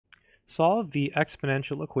Solve the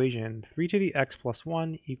exponential equation 3 to the x plus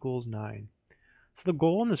 1 equals 9. So the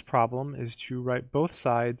goal in this problem is to write both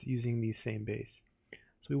sides using the same base.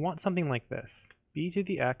 So we want something like this. b to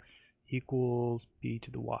the x equals b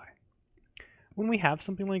to the y. When we have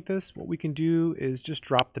something like this, what we can do is just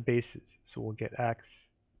drop the bases. So we'll get x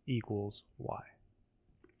equals y.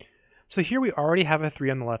 So here we already have a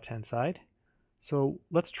 3 on the left-hand side. So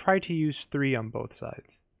let's try to use 3 on both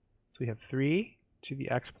sides. So we have 3 to the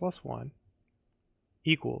x plus 1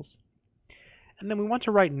 equals, and then we want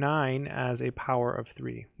to write 9 as a power of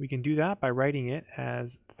 3. We can do that by writing it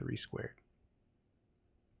as 3 squared.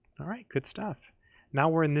 All right, good stuff. Now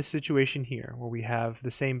we're in this situation here where we have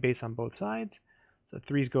the same base on both sides, so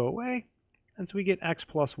 3's go away, and so we get x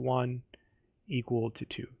plus 1 equal to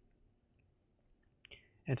 2.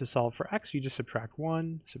 And to solve for x, you just subtract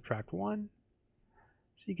 1, so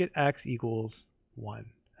you get x equals 1,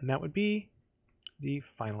 and that would be the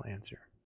final answer.